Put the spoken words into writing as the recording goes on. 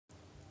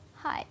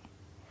Hi,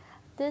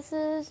 this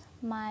is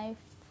my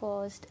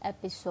first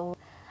episode.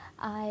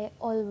 I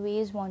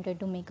always wanted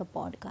to make a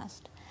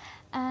podcast,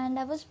 and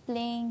I was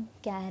playing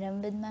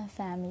carom with my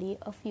family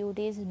a few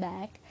days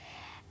back,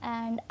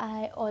 and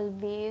I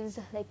always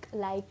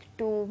like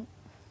to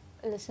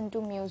listen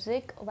to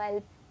music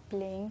while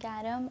playing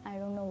carom. I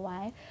don't know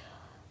why.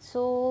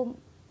 So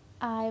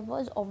I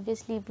was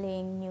obviously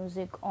playing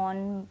music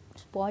on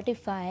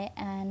Spotify,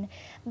 and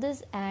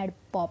this ad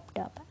popped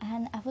up,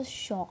 and I was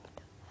shocked.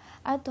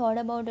 I thought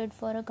about it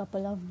for a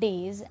couple of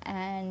days,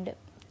 and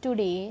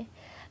today,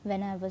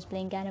 when I was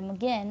playing carom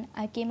again,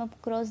 I came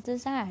across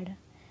this ad,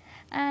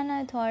 and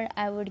I thought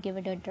I would give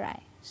it a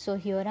try. So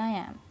here I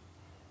am,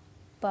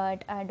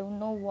 but I don't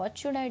know what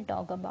should I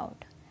talk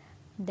about.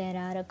 There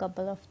are a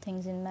couple of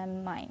things in my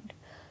mind,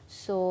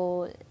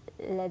 so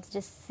let's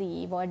just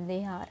see what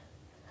they are.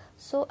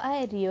 So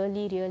I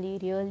really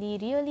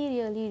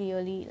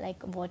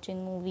like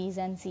watching movies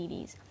and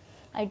series.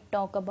 I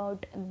talk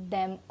about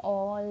them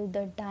all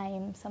the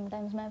time.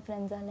 Sometimes my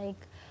friends are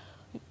like,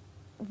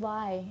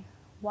 why?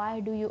 Why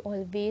do you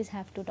always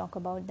have to talk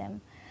about them?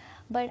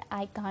 But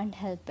I can't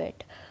help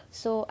it.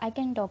 So I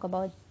can talk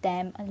about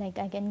them, like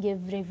I can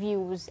give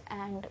reviews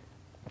and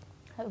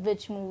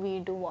which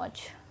movie to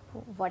watch,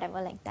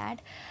 whatever like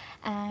that.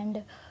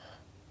 And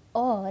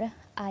or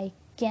I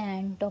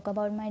can talk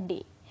about my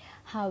day,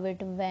 how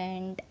it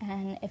went,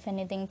 and if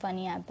anything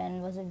funny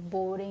happened. Was it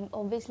boring?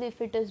 Obviously,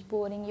 if it is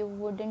boring, you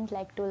wouldn't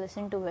like to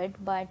listen to it,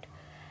 but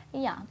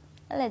yeah,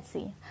 let's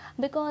see.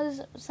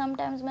 Because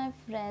sometimes my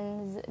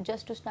friends,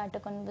 just to start a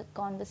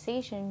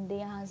conversation,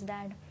 they ask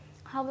that,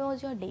 how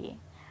was your day?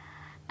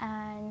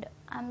 And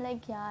I'm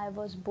like, yeah, I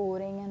was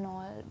boring and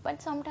all,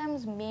 but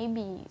sometimes my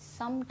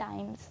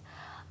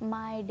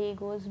day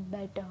goes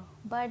better,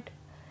 but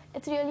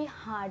it's really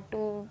hard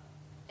to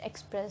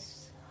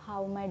express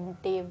how my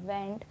day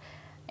went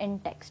in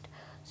text.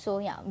 So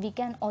yeah, we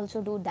can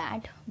also do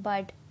that,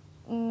 but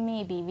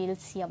maybe we'll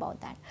see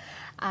about that.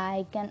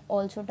 I can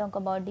also talk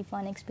about the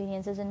fun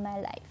experiences in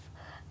my life.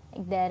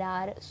 There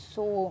are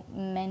so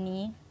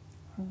many,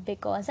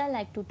 because I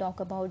like to talk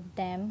about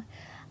them.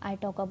 I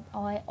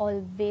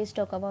always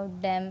talk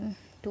about them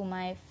to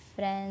my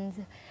friends,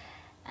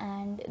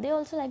 and they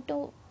also like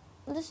to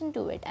listen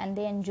to it and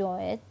they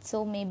enjoy it.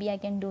 So maybe I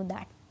can do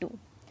that too.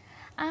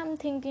 I'm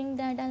thinking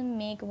that I'll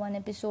make one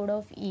episode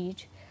of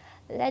each.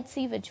 Let's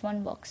see which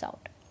one works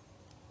out.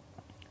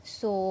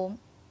 So,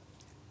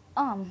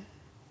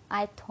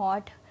 I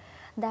thought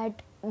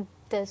that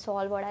this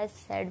all what I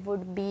said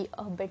would be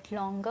a bit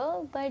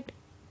longer, but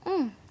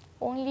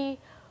only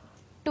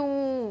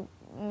 2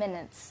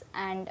 minutes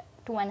and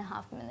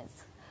 2.5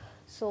 minutes.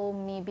 So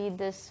maybe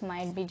this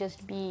might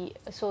just be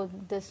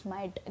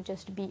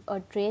a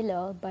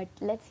trailer, but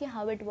let's see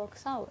how it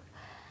works out.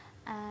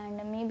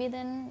 And maybe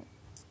then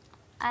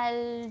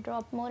I'll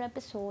drop more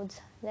episodes.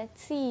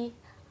 Let's see.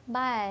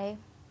 Bye.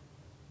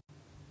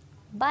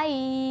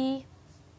 Bye.